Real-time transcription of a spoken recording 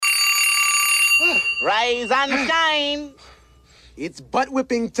Rise and shine. It's butt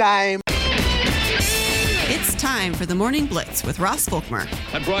whipping time. It's time for the Morning Blitz with Ross Volkmer.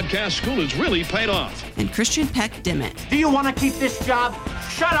 That broadcast school has really paid off. And Christian Peck Dimmitt. Do you want to keep this job?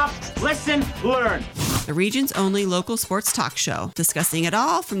 Shut up, listen, learn. The region's only local sports talk show, discussing it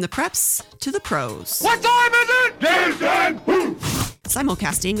all from the preps to the pros. What time is it? Game time!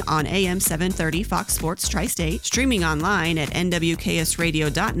 Simulcasting on AM 730 Fox Sports Tri-State, streaming online at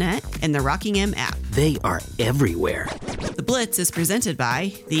nwksradio.net and the Rockingham app. They are everywhere. The Blitz is presented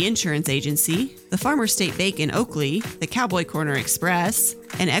by the Insurance Agency, the Farmers State Bank in Oakley, the Cowboy Corner Express,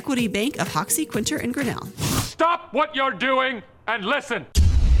 and Equity Bank of Hoxie, Quinter, and Grinnell. Stop what you're doing and listen.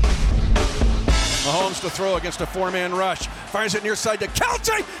 Mahomes to throw against a four-man rush. Fires it near side to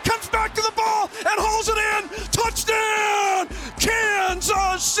Kelce. Comes back to the ball and holds it in. Touchdown!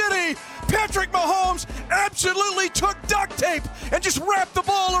 Kansas City! Patrick Mahomes absolutely took duct tape and just wrapped the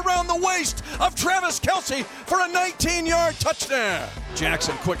ball around the waist of Travis Kelce for a 19-yard touchdown.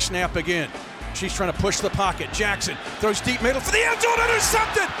 Jackson, quick snap again. She's trying to push the pocket. Jackson throws deep middle for the end zone.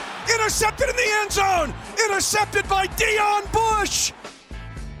 Intercepted! Intercepted in the end zone! Intercepted by Deion Bush!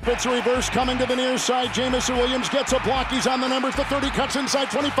 It's a reverse coming to the near side. Jamison Williams gets a block. He's on the numbers. The 30 cuts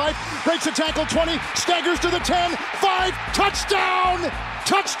inside 25. Breaks a tackle 20. Staggers to the 10. 5. Touchdown!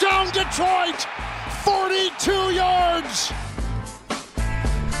 Touchdown Detroit! 42 yards!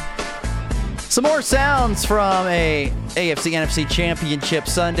 Some more sounds from a AFC-NFC Championship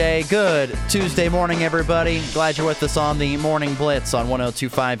Sunday. Good Tuesday morning, everybody. Glad you're with us on the Morning Blitz on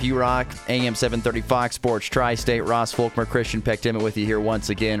 102.5 U-Rock, AM 730 Fox Sports Tri-State. Ross Volkmer, Christian Peck Dimmitt with you here once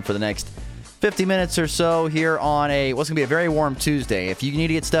again for the next 50 minutes or so here on what's going to be a very warm Tuesday. If you need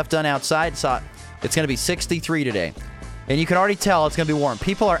to get stuff done outside, it's going to be 63 today. And you can already tell it's going to be warm.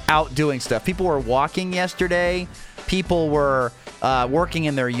 People are out doing stuff. People were walking yesterday. People were working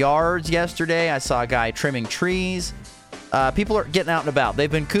in their yards yesterday. I saw a guy trimming trees. People are getting out and about.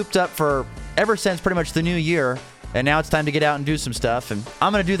 They've been cooped up ever since pretty much the new year, and now it's time to get out and do some stuff. And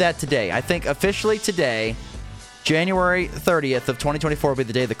I'm going to do that today. I think officially today, January 30th of 2024 will be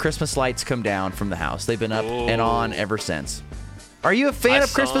the day the Christmas lights come down from the house. They've been up and on ever since. Are you a fan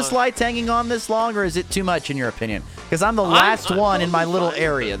of Christmas lights hanging on this long, or is it too much in your opinion? Because I'm the last one in my little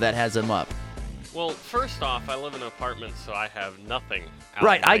area that has them up. Well, first off, I live in an apartment, so I have nothing out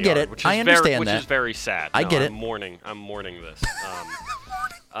right, in my I get yard, it. I understand that. Which is very sad. I get it. I'm mourning this.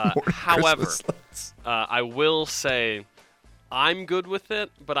 However, I will say I'm good with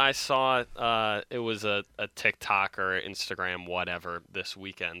it, but I saw it was a TikTok or Instagram, whatever, this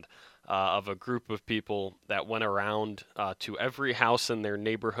weekend of a group of people that went around to every house in their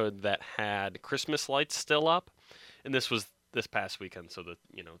neighborhood that had Christmas lights still up. And this was this past weekend, so the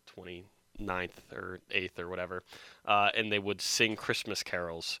 29th or 8th or whatever, and they would sing Christmas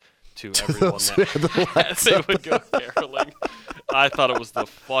carols to everyone that they would go caroling. I thought it was the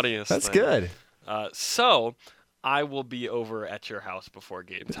funniest That's thing. Good. So I will be over at your house before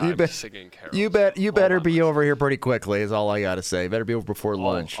game time singing carols. You better be over here pretty quickly is all I got to say. Better be over before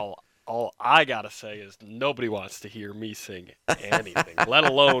lunch. All I got to say is nobody wants to hear me sing anything, let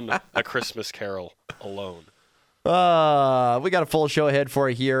alone a Christmas carol alone. We got a full show ahead for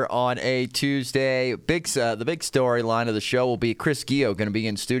you here on a Tuesday. The big storyline of the show will be Chris Gio going to be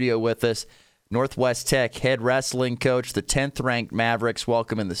in studio with us. Northwest Tech head wrestling coach, the 10th-ranked Mavericks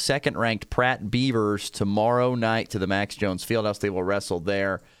welcoming the 2nd-ranked Pratt Beavers tomorrow night to the Max Jones Fieldhouse. They will wrestle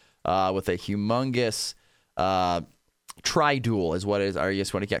there with a humongous tri-duel is what it is. Or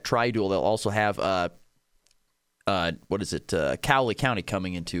yes, what it tri-duel. They'll also have Cowley County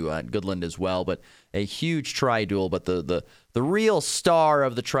coming into Goodland as well, but a huge tri-duel. But the real star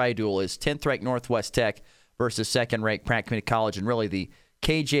of the tri-duel is 10th-ranked Northwest Tech versus 2nd-ranked Pratt Community College, and really the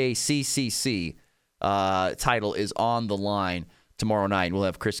KJCCC title is on the line tomorrow night. We'll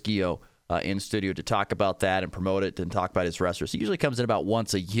have Chris Gio in studio to talk about that and promote it and talk about his wrestlers. He usually comes in about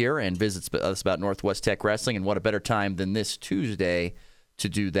once a year and visits us about Northwest Tech wrestling, and what a better time than this Tuesday to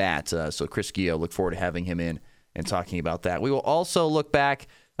do that. So Chris Gio, look forward to having him in and talking about that. We will also look back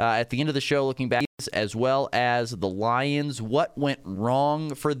at the end of the show, looking back as well as the Lions, what went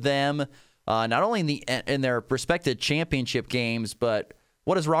wrong for them, not only in their respective championship games, but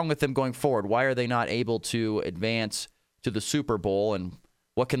what is wrong with them going forward? Why are they not able to advance to the Super Bowl, and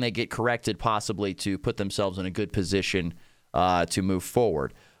what can they get corrected possibly to put themselves in a good position to move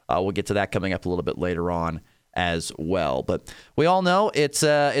forward? We'll get to that coming up a little bit later on as well. But we all know it's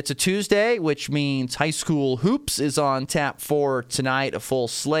a Tuesday, which means high school hoops is on tap for tonight, a full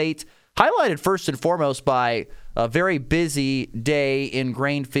slate, highlighted first and foremost by a very busy day in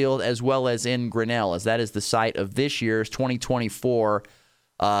Grainfield as well as in Grinnell, as that is the site of this year's 2024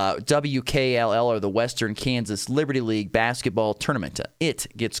 WKLL, or the Western Kansas Liberty League Basketball Tournament. It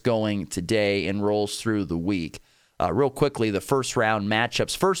gets going today and rolls through the week. Real quickly, the first round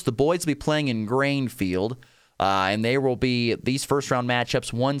matchups. First, the boys will be playing in Grainfield, and they will be these first round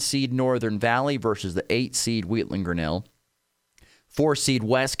matchups: 1 seed Northern Valley versus the 8 seed Wheatland Grinnell, 4 seed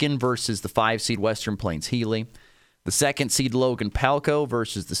Weskin versus the 5 seed Western Plains Healy, the 2nd seed Logan Palco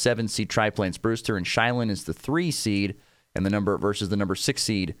versus the 7 seed Tri-Plains Brewster, and Shiloh is the 3 seed and the number 6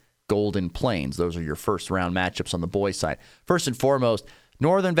 seed Golden Plains. Those are your first round matchups on the boys' side. First and foremost,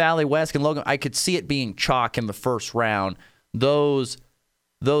 Northern Valley, Weskin, Logan, I could see it being chalk in the first round. Those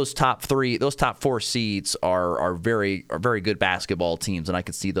top 4 seeds are very good basketball teams, and I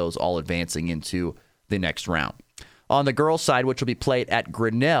could see those all advancing into the next round. On the girls' side, which will be played at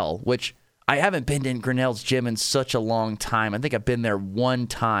Grinnell, which I haven't been in Grinnell's gym in such a long time. I think I've been there one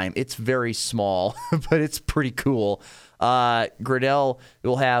time. It's very small, but it's pretty cool. Grinnell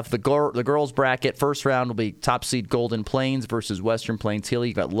will have the girls bracket. First round will be top seed Golden Plains versus Western Plains Healy.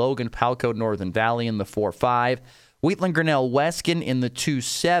 You've got Logan Palco, Northern Valley in the 4-5. Wheatland Grinnell Weskin in the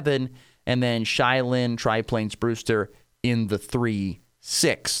 2-7. And then Shiloh Tri-Plains Brewster in the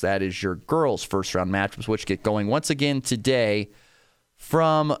 3-6. That is your girls' first round matchups, which get going once again today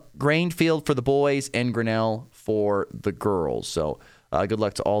from Grainfield for the boys and Grinnell for the girls. So good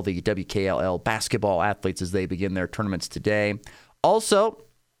luck to all the WKLL basketball athletes as they begin their tournaments today. Also,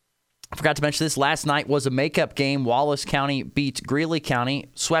 I forgot to mention this, last night was a makeup game. Wallace County beat Greeley County,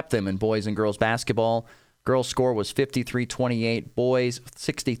 swept them in boys and girls basketball. Girls' score was 53-28, boys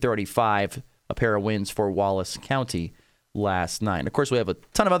 60-35, a pair of wins for Wallace County last night. And of course, we have a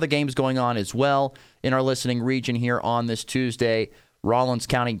ton of other games going on as well in our listening region here on this Tuesday. Rawlins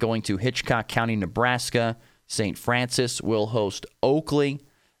County going to Hitchcock County, Nebraska. St. Francis will host Oakley,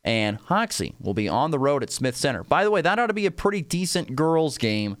 and Hoxie will be on the road at Smith Center. By the way, that ought to be a pretty decent girls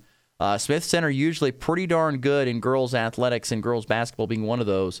game. Smith Center usually pretty darn good in girls athletics, and girls basketball being one of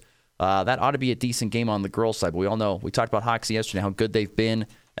those. That ought to be a decent game on the girls side. But we all know, we talked about Hoxie yesterday, how good they've been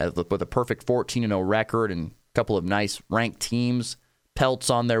with a perfect 14-0 record and a couple of nice ranked teams,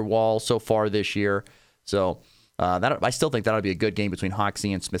 pelts on their wall so far this year. So I still think that ought to be a good game between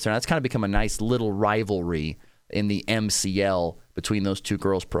Hoxie and Smith Center. That's kind of become a nice little rivalry in the MCL between those two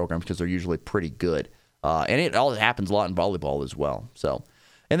girls programs because they're usually pretty good. And it all happens a lot in volleyball as well. So,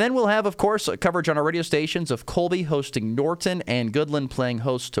 and then we'll have, of course, coverage on our radio stations of Colby hosting Norton and Goodland playing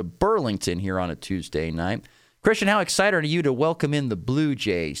host to Burlington here on a Tuesday night. Christian, how excited are you to welcome in the Blue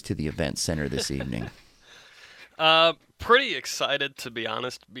Jays to the event center this evening? Pretty excited, to be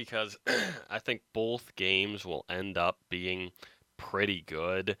honest, because I think both games will end up being pretty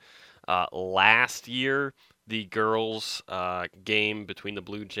good. Last year, the girls' game between the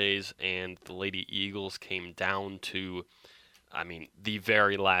Blue Jays and the Lady Eagles came down to, the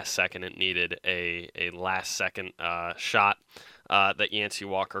very last second. It needed a last-second shot that Yancey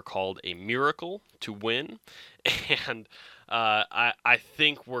Walker called a miracle to win. And I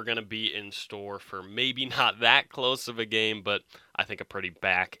think we're going to be in store for maybe not that close of a game, but I think a pretty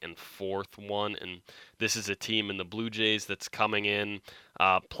back and forth one. And this is a team in the Blue Jays that's coming in,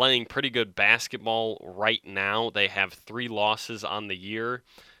 playing pretty good basketball right now. They have 3 losses on the year,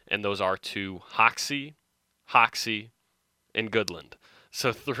 and those are to Hoxie, and Goodland.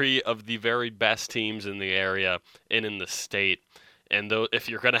 So 3 of the very best teams in the area and in the state. And if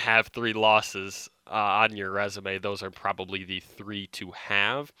you're going to have 3 losses on your resume, those are probably the 3 to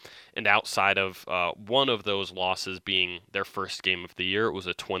have. And outside of one of those losses being their first game of the year, it was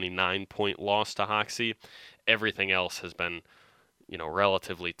a 29-point loss to Hoxie. Everything else has been,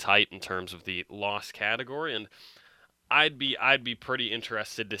 relatively tight in terms of the loss category. And I'd be pretty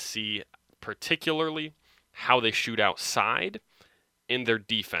interested to see, particularly, how they shoot outside in their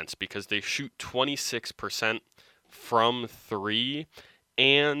defense, because they shoot 26% from 3,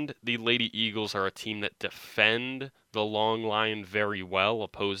 and the Lady Eagles are a team that defend the long line very well.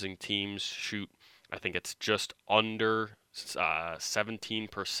 Opposing teams shoot, I think it's just under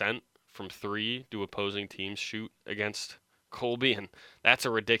 17% from 3 do opposing teams shoot against Colby, and that's a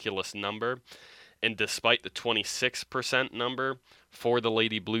ridiculous number. And despite the 26% number for the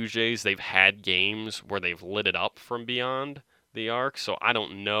Lady Blue Jays, they've had games where they've lit it up from beyond the arc, so I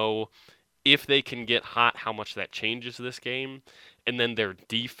don't know if they can get hot, how much that changes this game. And then their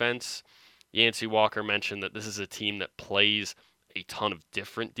defense, Yancey Walker mentioned that this is a team that plays a ton of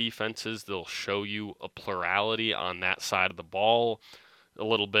different defenses. They'll show you a plurality on that side of the ball, a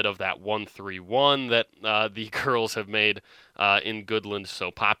little bit of that 1-3-1 that the girls have made in Goodland so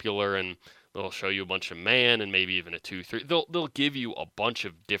popular, and they'll show you a bunch of man and maybe even a 2-3. They'll give you a bunch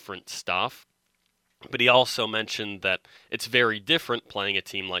of different stuff. But he also mentioned that it's very different playing a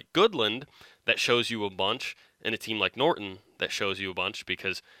team like Goodland that shows you a bunch and a team like Norton that shows you a bunch,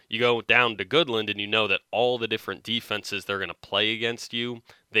 because you go down to Goodland and you know that all the different defenses they're going to play against you,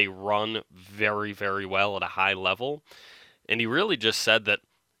 they run very, very well at a high level. And he really just said that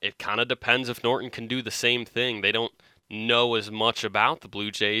it kind of depends if Norton can do the same thing. They don't know as much about the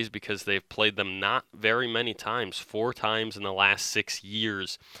Blue Jays because they've played them not very many times. 4 times in the last 6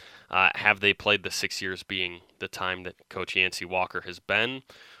 years have they played, the 6 years being the time that Coach Yancey Walker has been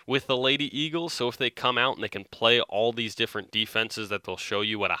with the Lady Eagles. So if they come out and they can play all these different defenses that they'll show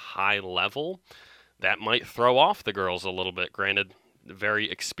you at a high level, that might throw off the girls a little bit. Granted, the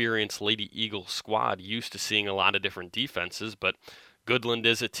very experienced Lady Eagle squad used to seeing a lot of different defenses, but Goodland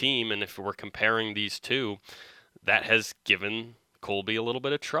is a team, and if we're comparing these two, that has given Colby a little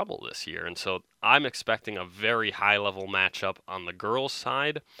bit of trouble this year. And so I'm expecting a very high-level matchup on the girls'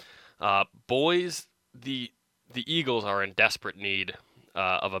 side. Boys, the Eagles are in desperate need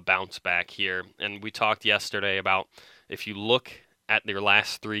of a bounce back here. And we talked yesterday about, if you look at their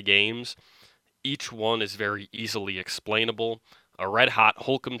last 3 games, each one is very easily explainable. A red-hot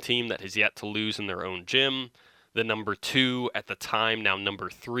Holcomb team that has yet to lose in their own gym, the number 2 at the time, now number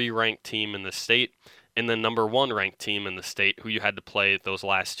 3 ranked team in the state, and the number 1 ranked team in the state, who you had to play those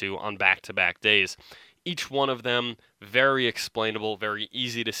last 2 on back-to-back days. Each one of them very explainable, very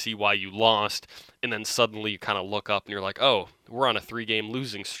easy to see why you lost, and then suddenly you kind of look up and you're like, oh, we're on a 3-game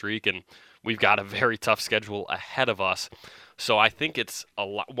losing streak, and we've got a very tough schedule ahead of us. So I think it's a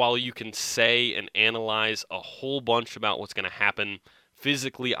lot, while you can say and analyze a whole bunch about what's going to happen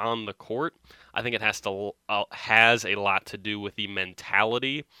physically on the court, I think it has a lot to do with the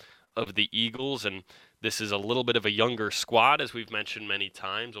mentality of the Eagles. And this is a little bit of a younger squad, as we've mentioned many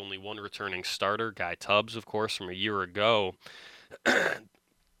times. Only 1 returning starter, Guy Tubbs, of course, from a year ago.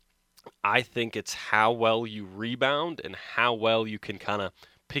 I think it's how well you rebound and how well you can kind of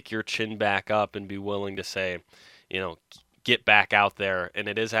pick your chin back up and be willing to say, get back out there. And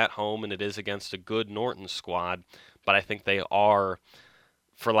it is at home, and it is against a good Norton squad, but I think they are,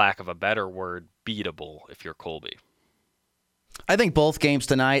 for lack of a better word, beatable if you're Colby. I think both games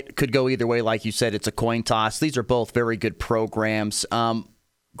tonight could go either way. Like you said, it's a coin toss. These are both very good programs.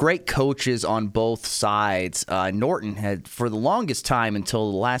 Great coaches on both sides. Norton had, for the longest time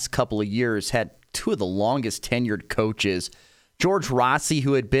until the last couple of years, had 2 of the longest tenured coaches. George Rossi,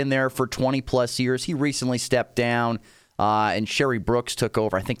 who had been there for 20-plus years, he recently stepped down, and Sherry Brooks took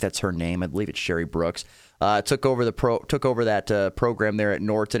over. I think that's her name. I believe it's Sherry Brooks. Took over that program there at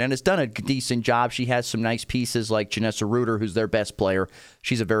Norton and has done a decent job. She has some nice pieces like Janessa Reuter, who's their best player.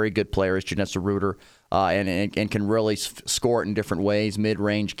 She's a very good player, is Janessa Reuter, and can really score it in different ways,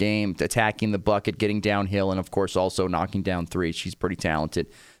 mid-range game, attacking the bucket, getting downhill, and, of course, also knocking down threes. She's pretty talented.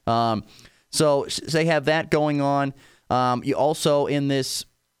 So they have that going on. You also in this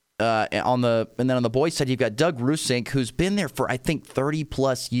on the boys' side, you've got Doug Rusink, who's been there for, I think,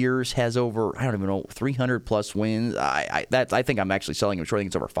 30-plus years, has over, 300-plus wins. I think I'm actually selling him short. I think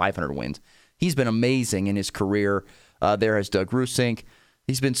it's over 500 wins. He's been amazing in his career there as Doug Rusink.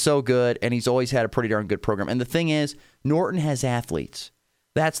 He's been so good, and he's always had a pretty darn good program. And the thing is, Norton has athletes.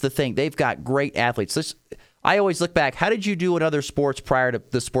 That's the thing. They've got great athletes. I always look back, how did you do in other sports prior to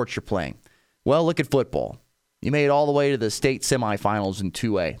the sports you're playing? Well, look at football. You made it all the way to the state semifinals in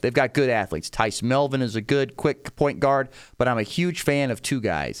 2A. They've got good athletes. Tice Melvin is a good, quick point guard, but I'm a huge fan of 2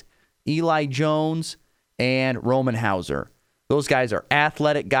 guys, Eli Jones and Roman Hauser. Those guys are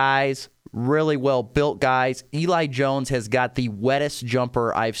athletic guys, really well-built guys. Eli Jones has got the wettest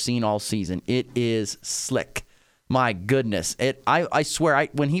jumper I've seen all season. It is slick. My goodness. I swear,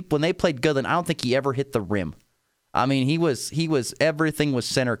 when they played Goodland, I don't think he ever hit the rim. I mean, everything was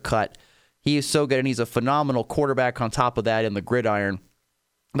center cut. He is so good, and he's a phenomenal quarterback on top of that in the gridiron.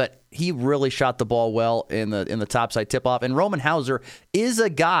 But he really shot the ball well in the topside tip-off. And Roman Hauser is a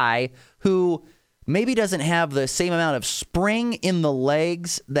guy who maybe doesn't have the same amount of spring in the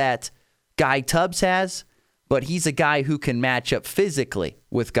legs that Guy Tubbs has, but he's a guy who can match up physically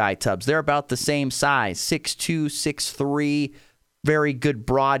with Guy Tubbs. They're about the same size, 6'2", 6'3", very good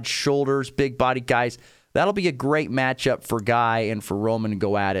broad shoulders, big-bodied guys. That'll be a great matchup for Guy and for Roman to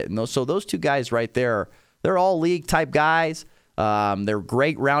go at it. And those 2 guys right there, they're all league-type guys. They're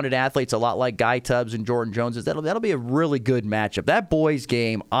great rounded athletes, a lot like Guy Tubbs and Jordan Jones. That'll be a really good matchup. That boys'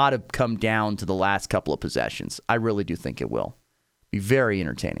 game ought to come down to the last couple of possessions. I really do think it will. Be very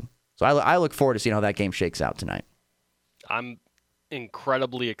entertaining. So I look forward to seeing how that game shakes out tonight. I'm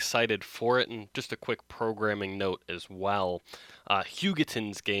incredibly excited for it. And just a quick programming note as well.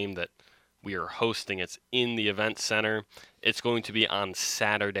 Hugoton's game that we are hosting. It's in the event center. It's going to be on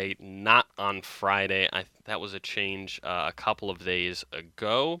Saturday, not on Friday. That was a change a couple of days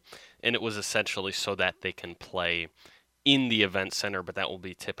ago, and it was essentially so that they can play in the event center, but that will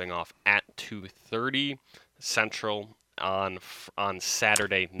be tipping off at 2:30 Central on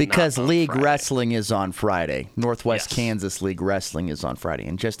Saturday. Because League Wrestling is on Friday. Northwest Yes. Kansas League Wrestling is on Friday,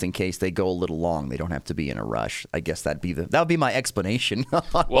 and just in case they go a little long, they don't have to be in a rush. I guess that would be my explanation.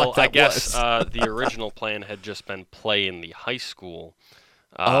 Well, I guess the original plan had just been play in the high school,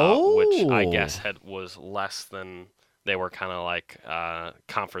 which I guess was less than. They were kind of like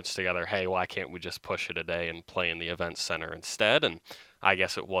conference together. Hey, why can't we just push it a day and play in the event center instead? And I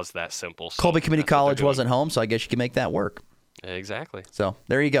guess it was that simple. So Colby Community College wasn't home, so I guess you can make that work. Exactly. So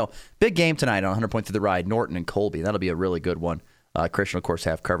there you go. Big game tonight on 100 Point Through the Ride, Norton and Colby. That'll be a really good one. Christian, of course,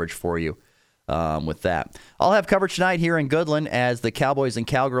 have coverage for you with that. I'll have coverage tonight here in Goodland as the Cowboys and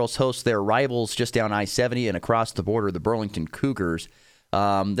Cowgirls host their rivals just down I-70 and across the border, the Burlington Cougars.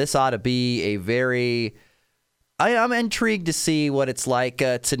 This ought to be a very... I'm intrigued to see what it's like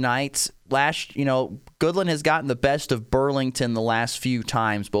tonight. Goodland has gotten the best of Burlington the last few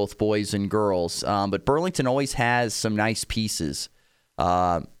times, both boys and girls. But Burlington always has some nice pieces.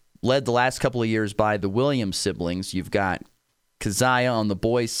 Led the last couple of years by the Williams siblings. You've got Keziah on the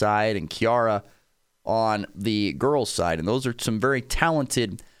boys' side and Kiara on the girls' side. And those are some very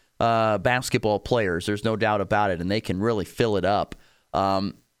talented basketball players. There's no doubt about it. And they can really fill it up.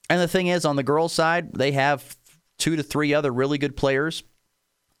 And the thing is, on the girls' side, they have 2 to 3 other really good players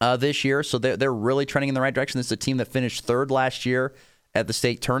this year, so they're really trending in the right direction. This is a team that finished 3rd last year at the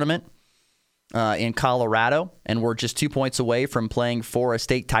state tournament in Colorado, and we're just 2 points away from playing for a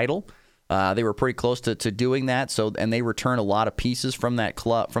state title. They were pretty close to doing that, and they returned a lot of pieces from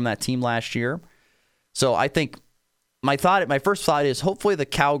that team last year. So I think my first thought is hopefully the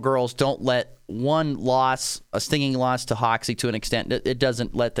Cowgirls don't let one loss, a stinging loss to Hoxie to an extent, it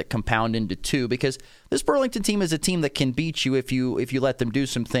doesn't let that compound into 2, because this Burlington team is a team that can beat you if you let them do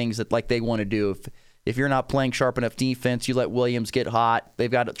some things that like they want to do. If you're not playing sharp enough defense, you let Williams get hot.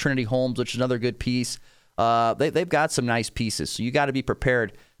 They've got Trinity Holmes, which is another good piece. They've got some nice pieces, so you got to be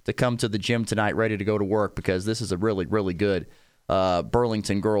prepared to come to the gym tonight ready to go to work, because this is a really, really good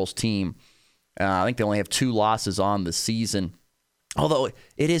Burlington girls team. I think they only have 2 losses on the season. Although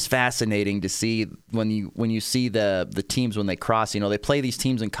it is fascinating to see when you see the teams when they cross. They play these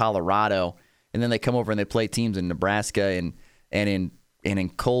teams in Colorado, and then they come over and they play teams in Nebraska and in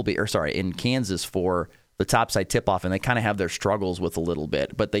Kansas for the topside tip-off, and they kind of have their struggles with a little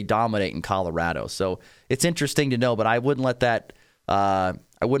bit, but they dominate in Colorado. So it's interesting to know, but I wouldn't let that.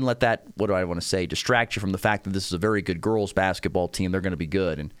 What do I want to say? Distract you from the fact that this is a very good girls basketball team. They're going to be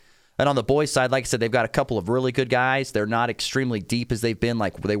good. And on the boys' side, like I said, they've got a couple of really good guys. They're not extremely deep as they've been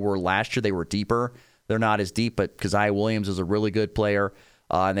like they were last year. They were deeper. They're not as deep, but Keziah Williams is a really good player,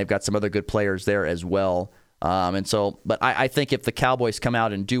 and they've got some other good players there as well. But I think if the Cowboys come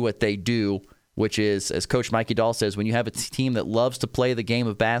out and do what they do, which is, as Coach Mikey Dahl says, when you have a team that loves to play the game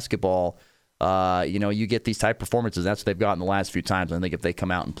of basketball, you get these type performances. That's what they've gotten the last few times. I think if they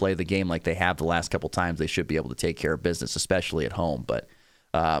come out and play the game like they have the last couple times, they should be able to take care of business, especially at home. But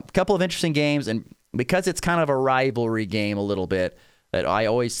a couple of interesting games, and because it's kind of a rivalry game a little bit, that I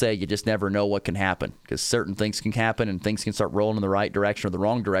always say you just never know what can happen, because certain things can happen and things can start rolling in the right direction or the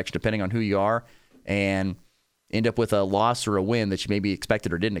wrong direction depending on who you are, and end up with a loss or a win that you maybe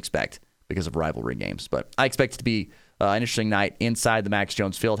expected or didn't expect because of rivalry games. But I expect it to be an interesting night inside the Max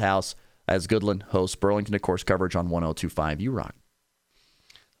Jones Fieldhouse as Goodland hosts Burlington. Of course, coverage on 102.5 U-Rock.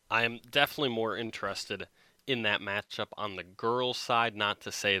 I am definitely more interested in that matchup on the girls' side. Not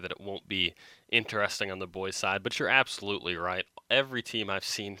to say that it won't be interesting on the boys' side, but you're absolutely right. Every team I've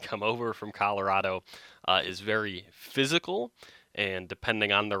seen come over from Colorado is very physical, and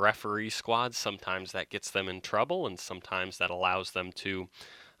depending on the referee squad, sometimes that gets them in trouble, and sometimes that allows them to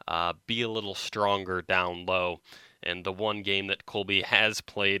be a little stronger down low. And the one game that Colby has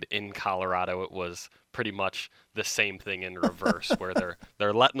played in Colorado, it was pretty much the same thing in reverse, where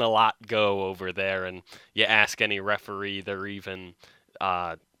they're letting a lot go over there. And you ask any referee, they're even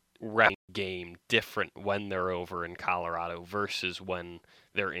ref game different when they're over in Colorado versus when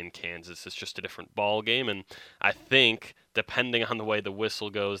they're in Kansas. It's just a different ball game. And I think, depending on the way the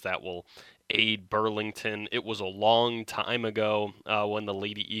whistle goes, that will aid Burlington. It was a long time ago when the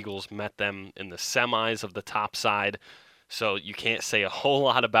Lady Eagles met them in the semis of the top side, so you can't say a whole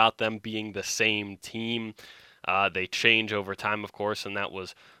lot about them being the same team. They change over time, of course, and that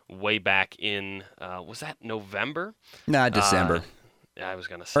was way back in, was that November? No, December. I was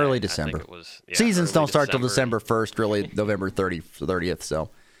going to say. Early December. I think it was, Seasons don't start till December 1st, really, November 30th. So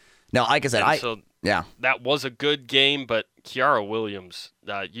No, like I said, that was a good game, but Kiara Williams,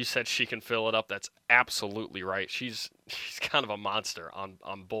 you said she can fill it up. That's absolutely right. She's kind of a monster on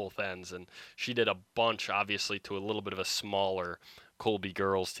both ends, and she did a bunch, obviously, to a little bit of a smaller Colby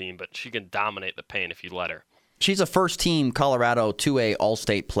girls team, but she can dominate the paint if you let her. She's a first-team Colorado 2A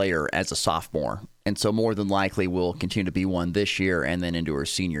All-State player as a sophomore, and so more than likely will continue to be one this year and then into her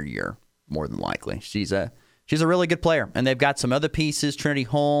senior year, more than likely. She's a really good player, and they've got some other pieces, Trinity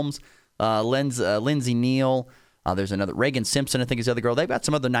Holmes, Lindsay Neal. There's another, Reagan Simpson, I think is the other girl. They've got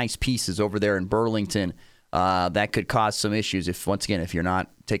some other nice pieces over there in Burlington that could cause some issues if you're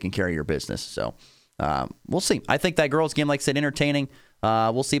not taking care of your business. So we'll see. I think that girls' game, like I said, entertaining.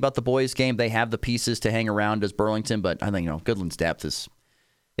 We'll see about the boys' game. They have the pieces to hang around as Burlington, but I think Goodland's depth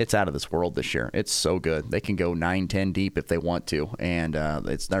it's out of this world this year. It's so good. They can go 9-10 deep if they want to, and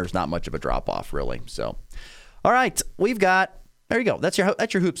there's not much of a drop-off, really. So, all right, there you go. That's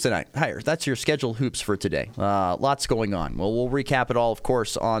your hoops tonight. That's your scheduled hoops for today. Lots going on. Well, we'll recap it all, of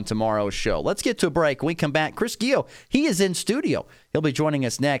course, on tomorrow's show. Let's get to a break. When we come back, Chris Gio, he is in studio. He'll be joining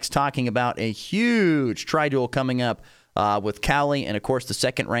us next, talking about a huge tri-duel coming up with Cowley and, of course, the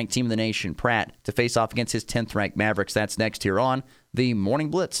second-ranked team in the nation, Pratt, to face off against his 10th-ranked Mavericks. That's next here on the Morning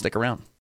Blitz. Stick around.